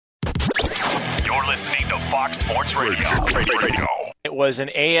listening to Fox Sports Radio. It was an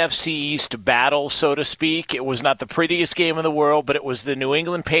AFC East battle, so to speak. It was not the prettiest game in the world, but it was the New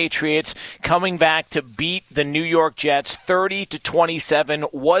England Patriots coming back to beat the New York Jets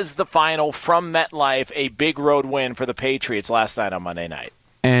 30-27 was the final from MetLife, a big road win for the Patriots last night on Monday night.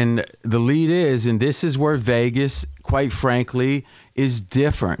 And the lead is, and this is where Vegas, quite frankly, is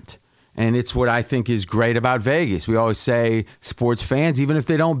different. And it's what I think is great about Vegas. We always say sports fans, even if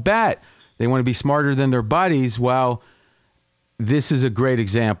they don't bet, they want to be smarter than their buddies. Well, this is a great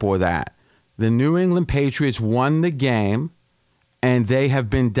example of that. The New England Patriots won the game, and they have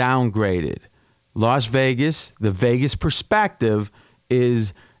been downgraded. Las Vegas, the Vegas perspective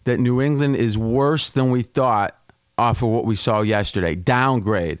is that New England is worse than we thought off of what we saw yesterday.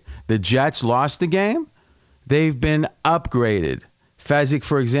 Downgrade. The Jets lost the game. They've been upgraded. Fezzik,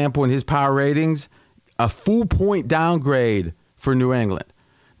 for example, in his power ratings, a full point downgrade for New England.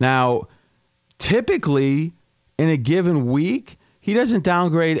 Now, typically, in a given week, he doesn't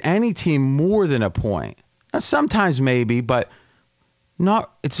downgrade any team more than a point. Now, sometimes maybe, but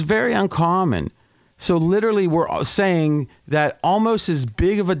not. It's very uncommon. So literally, we're saying that almost as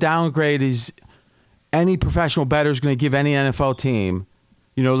big of a downgrade as any professional bettor is going to give any NFL team.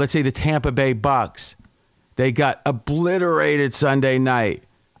 You know, let's say the Tampa Bay Bucks. They got obliterated Sunday night.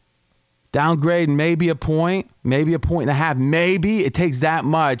 Downgrade maybe a point, maybe a point and a half. Maybe it takes that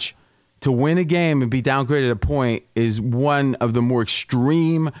much to win a game and be downgraded a point is one of the more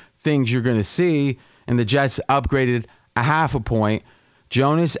extreme things you're going to see. And the Jets upgraded a half a point.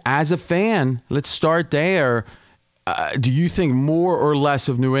 Jonas, as a fan, let's start there. Do you think more or less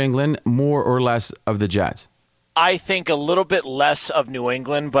of New England, more or less of the Jets? I think a little bit less of New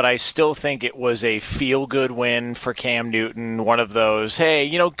England, but I still think it was a feel-good win for Cam Newton. One of those, hey,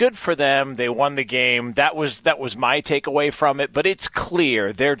 good for them. They won the game. That was my takeaway from it. But it's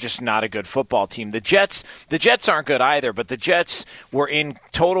clear they're just not a good football team. The Jets aren't good either. But the Jets were in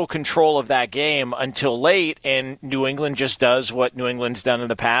total control of that game until late, and New England just does what New England's done in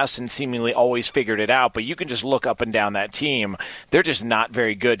the past and seemingly always figured it out. But you can just look up and down that team. They're just not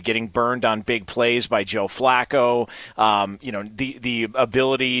very good. Getting burned on big plays by Joe Flacco. The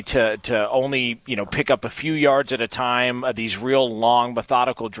ability to only pick up a few yards at a time, these real long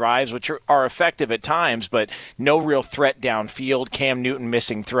methodical drives, which are effective at times, but no real threat downfield. Cam Newton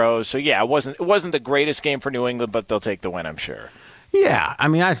missing throws. So yeah, it wasn't the greatest game for New England, but they'll take the win, I'm sure. Yeah, I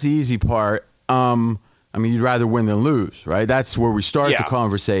mean that's the easy part. You'd rather win than lose, right? That's where we start the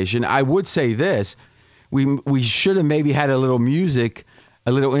conversation. I would say this: we should have maybe had a little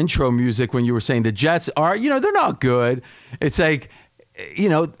intro music when you were saying the Jets are, they're not good. It's like,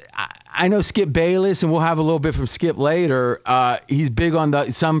 I know Skip Bayless, and we'll have a little bit from Skip later. He's big on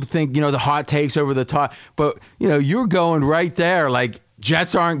the hot takes over the top. But, you're going right there like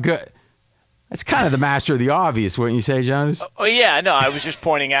Jets aren't good. That's kind of the master of the obvious, wouldn't you say, Jonas? Oh, yeah, no, I was just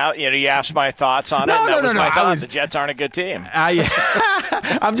pointing out, you asked my thoughts on it. No. The Jets aren't a good team.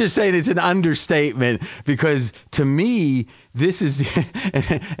 I'm just saying it's an understatement because to me, this is,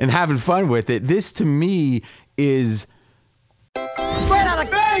 and having fun with it, this to me is straight out of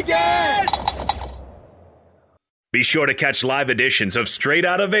Vegas! Be sure to catch live editions of Straight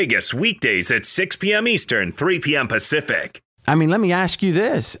Outta Vegas weekdays at 6 p.m. Eastern, 3 p.m. Pacific. I mean, let me ask you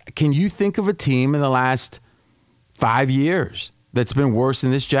this. Can you think of a team in the last 5 years that's been worse than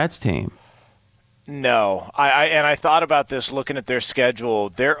this Jets team? No. I thought about this looking at their schedule.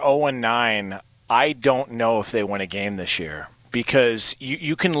 They're 0-9. I don't know if they win a game this year. Because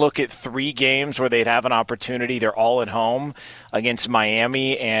you can look at 3 games where they'd have an opportunity. They're all at home against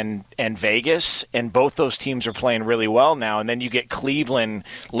Miami and Vegas, and both those teams are playing really well now. And then you get Cleveland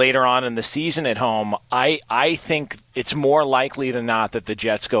later on in the season at home. I think it's more likely than not that the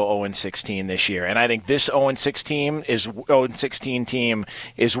Jets go 0-16 this year. And I think this 0-16 team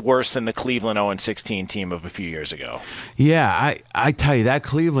is worse than the Cleveland 0-16 team of a few years ago. Yeah, I tell you, that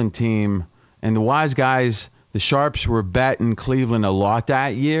Cleveland team and the wise guys – the Sharps were betting Cleveland a lot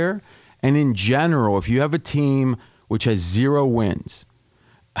that year. And in general, if you have a team which has 0 wins,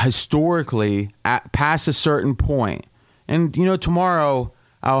 historically, past a certain point, and, tomorrow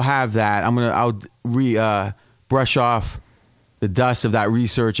I'll have that. I'll brush off the dust of that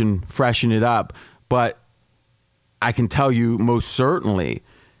research and freshen it up. But I can tell you most certainly,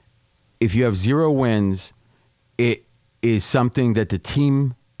 if you have 0 wins, it is something that the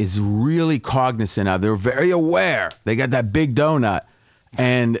team is really cognizant of. They're very aware. They got that big donut,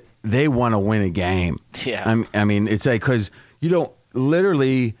 and they want to win a game. Yeah. I mean, it's like, because you don't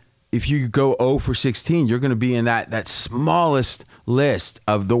literally, if you go 0-16, you're going to be in that smallest list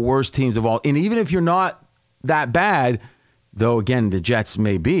of the worst teams of all. And even if you're not that bad, though, again, the Jets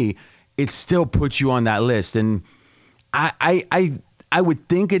may be, it still puts you on that list. And I would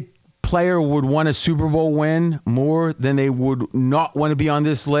think a player would want a Super Bowl win more than they would not want to be on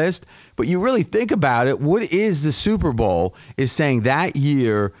this list. But you really think about it, what is the Super Bowl is saying that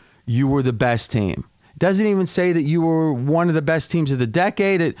year you were the best team. It doesn't even say that you were one of the best teams of the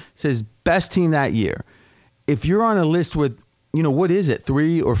decade. It says best team that year. If you're on a list with, what is it,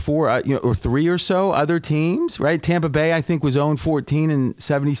 3 or 4, or 3 or so other teams, right? Tampa Bay, I think, was 0-14 in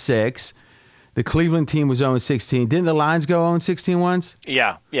 76. The Cleveland team was 0-16. Didn't the Lions go 0-16 once?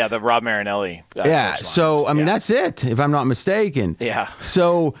 Yeah, the Rob Marinelli. So, that's it, if I'm not mistaken. Yeah.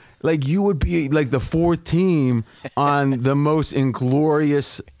 So, you would be, the 4th team on the most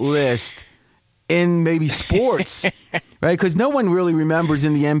inglorious list in maybe sports, right? Because no one really remembers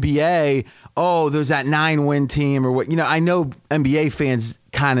in the NBA, there's that 9-win team or what. I know NBA fans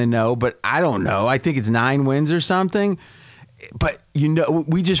kind of know, but I don't know. I think it's 9 wins or something. But,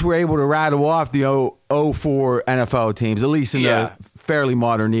 we just were able to rattle off the 04 NFL teams, at least in the fairly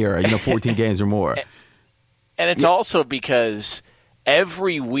modern era, 14 games or more. And it's also because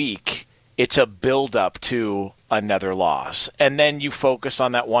every week it's a build-up to another loss, and then you focus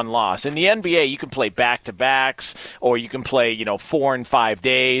on that one loss. In the NBA, you can play back-to-backs, or you can play 4 and 5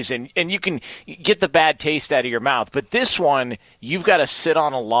 days, and you can get the bad taste out of your mouth. But this one, you've got to sit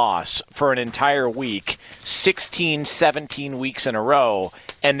on a loss for an entire week, 16, 17 weeks in a row,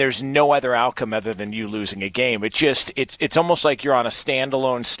 and there's no other outcome other than you losing a game. It's almost like you're on a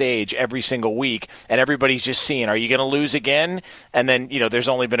standalone stage every single week, and everybody's just seeing, are you going to lose again? And then, there's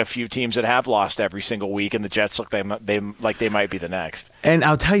only been a few teams that have lost every single week, and the Jets look like they might be the next. And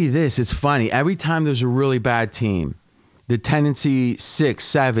I'll tell you this, it's funny. Every time there's a really bad team, the tendency 6,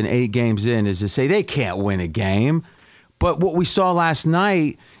 7, 8 games in is to say they can't win a game. But what we saw last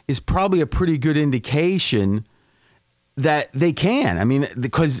night is probably a pretty good indication that they can.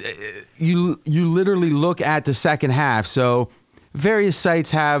 Because you literally look at the second half. So various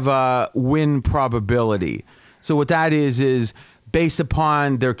sites have win probability. So what that is based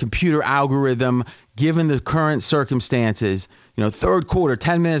upon their computer algorithm, given the current circumstances, third quarter,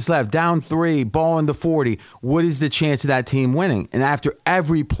 10 minutes left, down 3, ball in the 40, what is the chance of that team winning? And after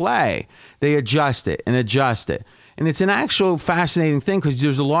every play, they adjust it. And it's an actual fascinating thing because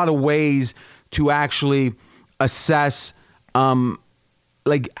there's a lot of ways to actually assess what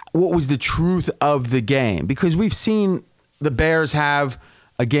was the truth of the game. Because we've seen the Bears have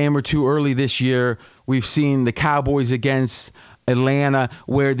a game or two early this year. We've seen the Cowboys against Atlanta,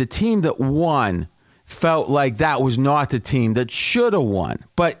 where the team that won felt like that was not the team that should have won.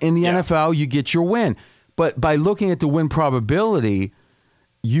 But in the NFL, you get your win. But by looking at the win probability,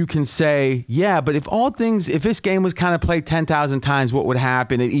 you can say, but if this game was kind of played 10,000 times, what would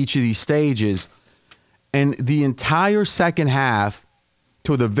happen at each of these stages? And the entire second half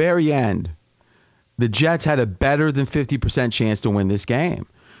to the very end, the Jets had a better than 50% chance to win this game.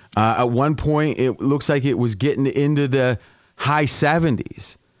 At one point, it looks like it was getting into the high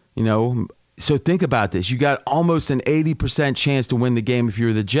 70s, So think about this. You got almost an 80% chance to win the game if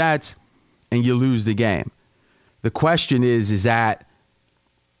you're the Jets, and you lose the game. The question is that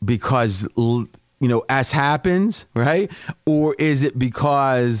because, S happens, right? Or is it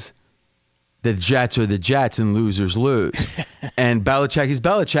because the Jets are the Jets and losers lose? And Belichick is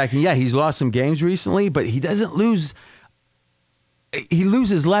Belichick. And he's lost some games recently, but he doesn't lose. He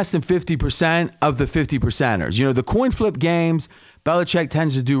loses less than 50% of the 50%ers. The coin flip games, Belichick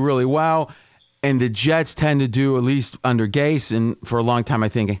tends to do really well, and the Jets tend to do, at least under Gase, and for a long time I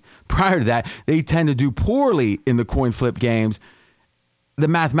think prior to that, they tend to do poorly in the coin flip games. The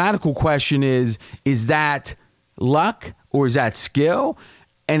mathematical question is that luck or is that skill?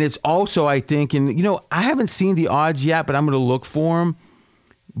 And it's also, I think, and I haven't seen the odds yet, but I'm going to look for them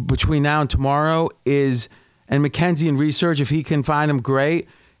between now and tomorrow, and McKenzie in research, if he can find them, great,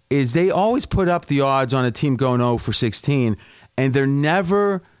 is they always put up the odds on a team going 0-16, and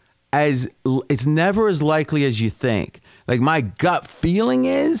it's never as likely as you think. Like, my gut feeling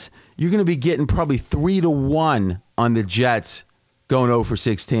is you're going to be getting probably 3-1 on the Jets going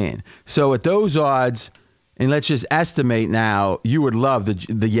 0-16. So at those odds, and let's just estimate now, you would love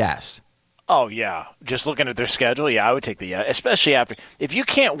the yes. Oh, yeah. Just looking at their schedule, I would take the yes, especially after. If you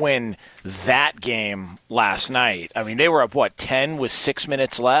can't win that game last night, they were up, 10 with 6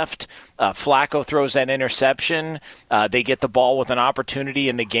 minutes left? Flacco throws that interception. They get the ball with an opportunity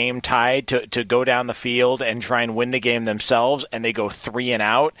in the game tied to go down the field and try and win the game themselves, and they go 3 and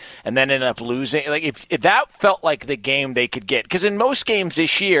out and then end up losing. Like if that felt like the game they could get, because in most games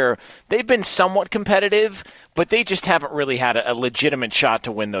this year they've been somewhat competitive, but they just haven't really had a legitimate shot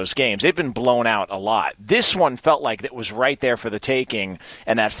to win those games. They've been blown out a lot. This one felt like it was right there for the taking,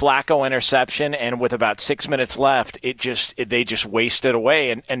 and that Flacco interception, and with about 6 minutes left, they just wasted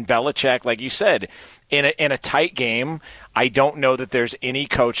away. And Belichick, like you said, in a tight game, I don't know that there's any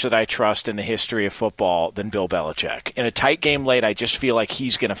coach that I trust in the history of football than Bill Belichick. In a tight game late, I just feel like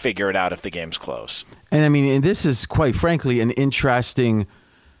he's going to figure it out if the game's close. And I mean, and this is quite frankly an interesting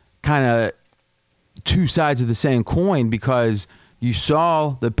kind of two sides of the same coin, because you saw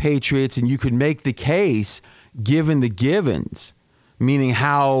the Patriots and you could make the case, given the givens, meaning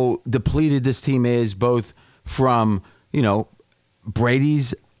how depleted this team is, both from,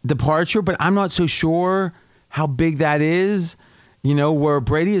 Brady's departure, but I'm not so sure how big that is, where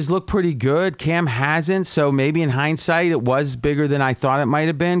Brady has looked pretty good. Cam hasn't. So maybe in hindsight, it was bigger than I thought it might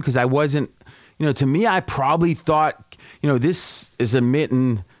have been, because I wasn't, to me, I probably thought, this is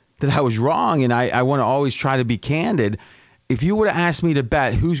admitting that I was wrong, and I want to always try to be candid. If you would have asked me to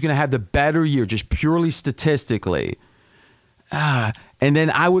bet who's going to have the better year, just purely statistically, and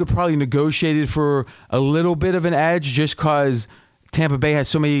then I would have probably negotiated for a little bit of an edge just because Tampa Bay has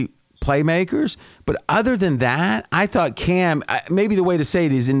so many playmakers. But other than that, I thought Cam, maybe the way to say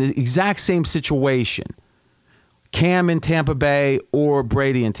it is in the exact same situation, Cam in Tampa Bay or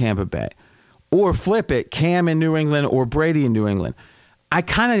Brady in Tampa Bay, or flip it, Cam in New England or Brady in New England. I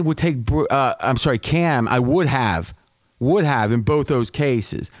kind of would take Cam. I would have in both those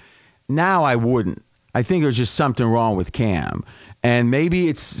cases. Now I wouldn't. I think there's just something wrong with Cam. And maybe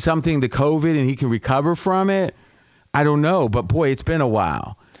it's something, the COVID, and he can recover from it. I don't know. But, boy, it's been a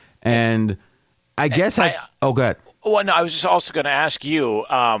while. And I guess oh, go ahead. Well, no, I was just also going to ask you,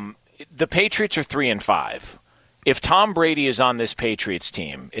 the Patriots are 3-5. If Tom Brady is on this Patriots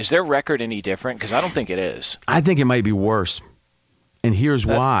team, is their record any different? Because I don't think it is. I think it might be worse. And here's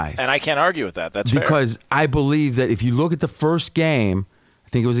why. And I can't argue with that. That's because fair. I believe that if you look at the first game, I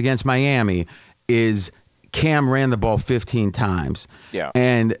think it was against Miami, is Cam ran the ball 15 times. Yeah.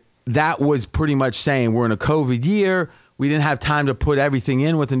 And that was pretty much saying we're in a COVID year. We didn't have time to put everything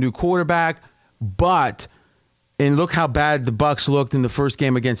in with a new quarterback. And look how bad the Bucs looked in the first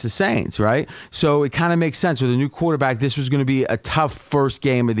game against the Saints, right? So it kind of makes sense with a new quarterback. This was going to be a tough first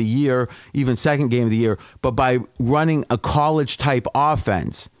game of the year, even second game of the year. But by running a college-type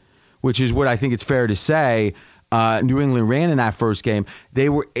offense, which is what I think it's fair to say, New England ran in that first game.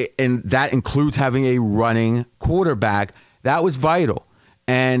 And that includes having a running quarterback. That was vital.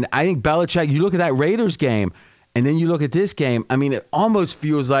 And I think Belichick, you look at that Raiders game, and then you look at this game. I mean, it almost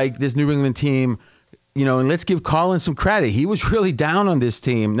feels like this New England team. And let's give Colin some credit. He was really down on this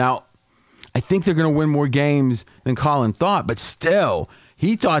team. Now, I think they're going to win more games than Colin thought, but still,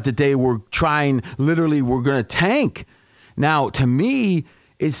 he thought that they were were going to tank. Now, to me,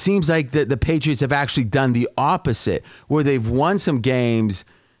 it seems like the Patriots have actually done the opposite, where they've won some games.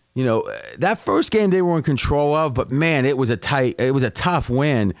 That first game they were in control of, but man, it was a tough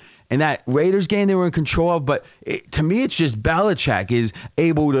win. And that Raiders game they were in control of, but to me, it's just Belichick is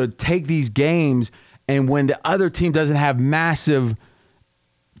able to take these games. And when the other team doesn't have massive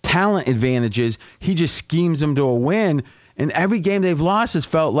talent advantages, he just schemes them to a win. And every game they've lost has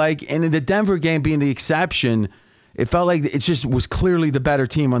felt like, and in the Denver game being the exception, it felt like it just was clearly the better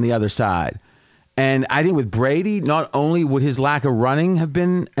team on the other side. And I think with Brady, not only would his lack of running have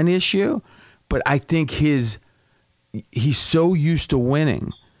been an issue, but I think he's so used to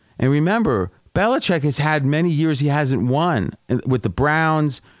winning. And remember, Belichick has had many years he hasn't won with the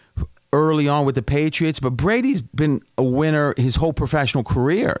Browns, early on with the Patriots, but Brady's been a winner his whole professional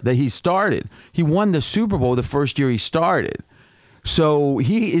career that he started. He won the Super Bowl the first year he started. So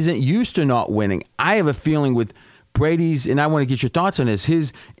he isn't used to not winning. I have a feeling with Brady's, and I want to get your thoughts on this,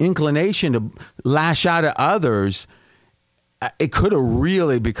 his inclination to lash out at others, it could have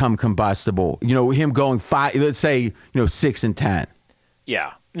really become combustible. Him going 6-10.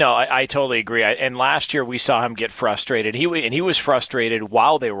 Yeah. No, I totally agree. And last year we saw him get frustrated. He was frustrated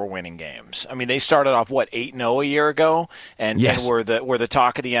while they were winning games. I mean, they started off 8-0 a year ago, and were the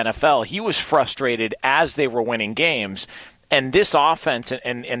talk of the NFL. He was frustrated as they were winning games. And this offense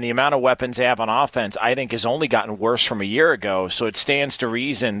and the amount of weapons they have on offense, I think, has only gotten worse from a year ago. So it stands to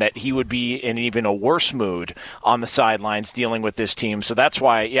reason that he would be in even a worse mood on the sidelines dealing with this team. So that's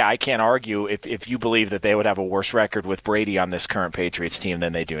why, I can't argue if you believe that they would have a worse record with Brady on this current Patriots team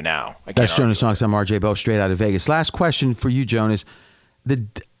than they do now. That's Jonas Knox. I'm RJ Bell, straight out of Vegas. Last question for you, Jonas.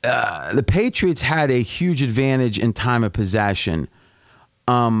 the Patriots had a huge advantage in time of possession.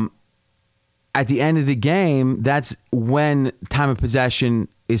 At the end of the game, that's when time of possession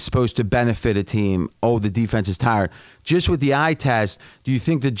is supposed to benefit a team. Oh, the defense is tired. Just with the eye test, do you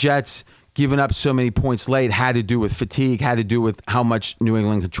think the Jets giving up so many points late had to do with fatigue, had to do with how much New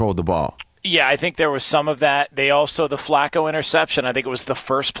England controlled the ball? Yeah, I think there was some of that. They also, the Flacco interception, I think it was the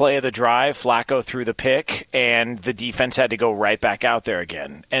first play of the drive. Flacco threw the pick, and the defense had to go right back out there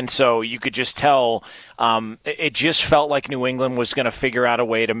again. And so you could just tell it just felt like New England was going to figure out a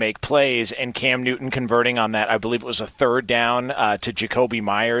way to make plays, and Cam Newton converting on that. I believe it was a third down to Jacoby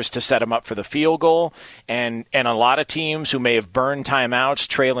Myers to set him up for the field goal. And a lot of teams who may have burned timeouts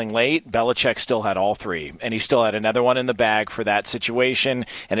trailing late, Belichick still had all three, and he still had another one in the bag for that situation,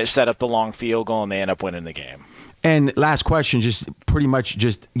 and it set up the long field goal, and they end up winning the game. And last question, just pretty much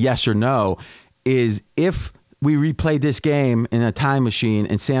just yes or no, is if we replayed this game in a time machine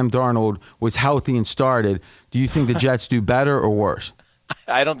and Sam Darnold was healthy and started, do you think the Jets do better or worse?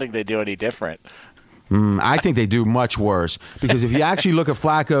 I don't think they do any different. I think they do much worse, because if you actually look at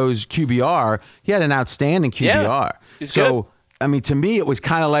Flacco's QBR, he had an outstanding QBR. Yeah, he's good. I mean, to me, it was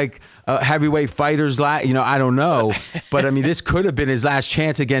kind of like heavyweight fighters, I don't know. But, I mean, this could have been his last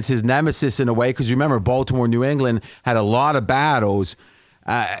chance against his nemesis in a way, because remember, Baltimore, New England had a lot of battles.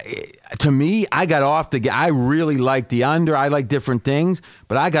 To me, I got off the game. I really liked the under. I like different things.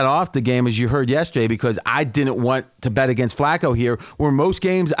 But I got off the game, as you heard yesterday, because I didn't want to bet against Flacco here, where most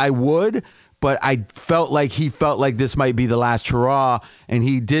games I would. But I felt like he felt like this might be the last hurrah, and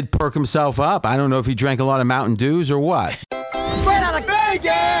he did perk himself up. I don't know if he drank a lot of Mountain Dews or what. Straight out of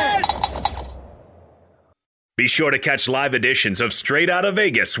Vegas! Be sure to catch live editions of Straight Outta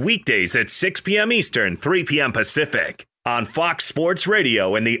Vegas weekdays at 6 p.m. Eastern, 3 p.m. Pacific on Fox Sports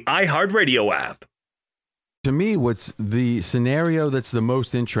Radio and the iHeartRadio app. To me, what's the scenario that's the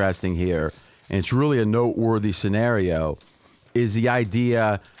most interesting here, and it's really a noteworthy scenario, is the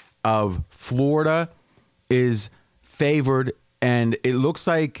idea of Florida is favored, and it looks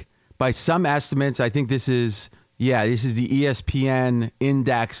like by some estimates, I think this is the ESPN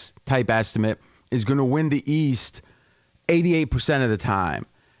index type estimate, is going to win the East 88% of the time.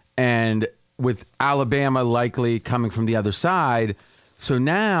 And with Alabama likely coming from the other side. So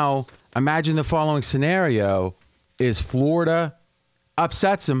now imagine the following scenario is Florida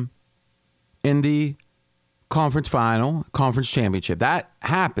upsets them in the conference final, conference championship. That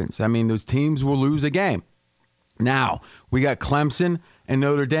happens. I mean, those teams will lose a game. Now, we got Clemson and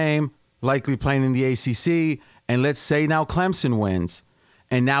Notre Dame likely playing in the ACC, and let's say now Clemson wins.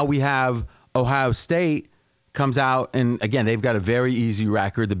 And now we have Ohio State comes out, and again, they've got a very easy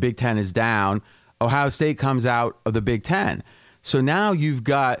record. The Big Ten is down. Ohio State comes out of the Big Ten. So now you've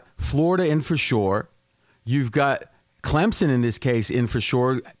got Florida in for sure. You've got Clemson in this case in for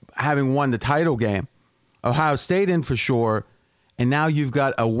sure, having won the title game. Ohio State in for sure. And now you've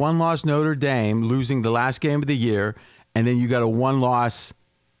got a one-loss Notre Dame losing the last game of the year, and then you got a one-loss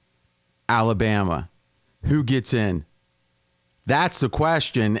Alabama. Who gets in? That's the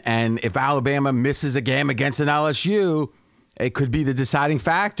question. And if Alabama misses a game against an LSU, it could be the deciding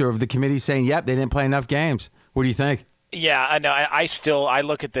factor of the committee saying, yep, they didn't play enough games. What do you think? Yeah, I know. I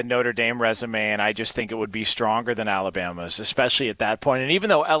look at the Notre Dame resume, and I just think it would be stronger than Alabama's, especially at that point. And even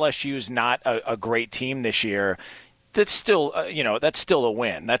though LSU is not a great team this year, that's still, that's still a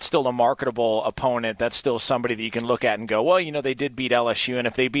win. That's still a marketable opponent. That's still somebody that you can look at and go, well, they did beat LSU, and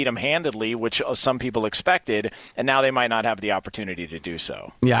if they beat them handedly, which some people expected, and now they might not have the opportunity to do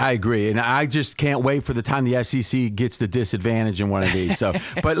so. Yeah, I agree, and I just can't wait for the time the SEC gets the disadvantage in one of these. So,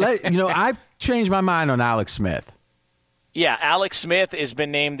 but I've changed my mind on Alex Smith. Yeah, Alex Smith has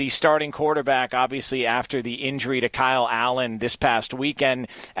been named the starting quarterback, obviously, after the injury to Kyle Allen this past weekend.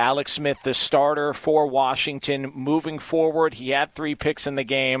 Alex Smith, the starter for Washington. Moving forward, he had 3 picks in the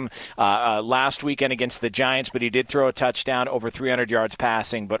game last weekend against the Giants, but he did throw a touchdown, over 300 yards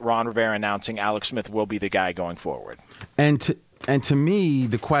passing. But Ron Rivera announcing Alex Smith will be the guy going forward. And to me,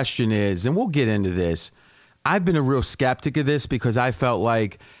 the question is, and we'll get into this, I've been a real skeptic of this because I felt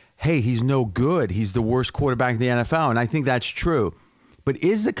like, hey, he's no good. He's the worst quarterback in the NFL, and I think that's true. But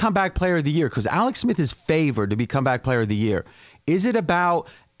is the comeback player of the year, because Alex Smith is favored to be comeback player of the year, is it about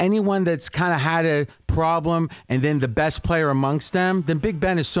anyone that's kind of had a problem and then the best player amongst them? Then Big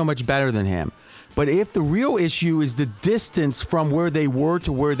Ben is so much better than him. But if the real issue is the distance from where they were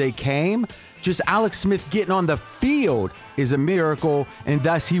to where they came, just Alex Smith getting on the field is a miracle, and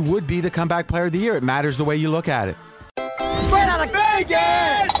thus he would be the comeback player of the year. It matters the way you look at it. Straight out of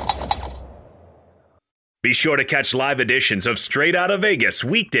Vegas! Be sure to catch live editions of Straight Outta Vegas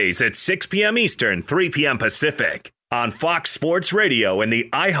weekdays at 6 p.m. Eastern, 3 p.m. Pacific on Fox Sports Radio and the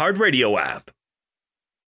iHeart Radio app.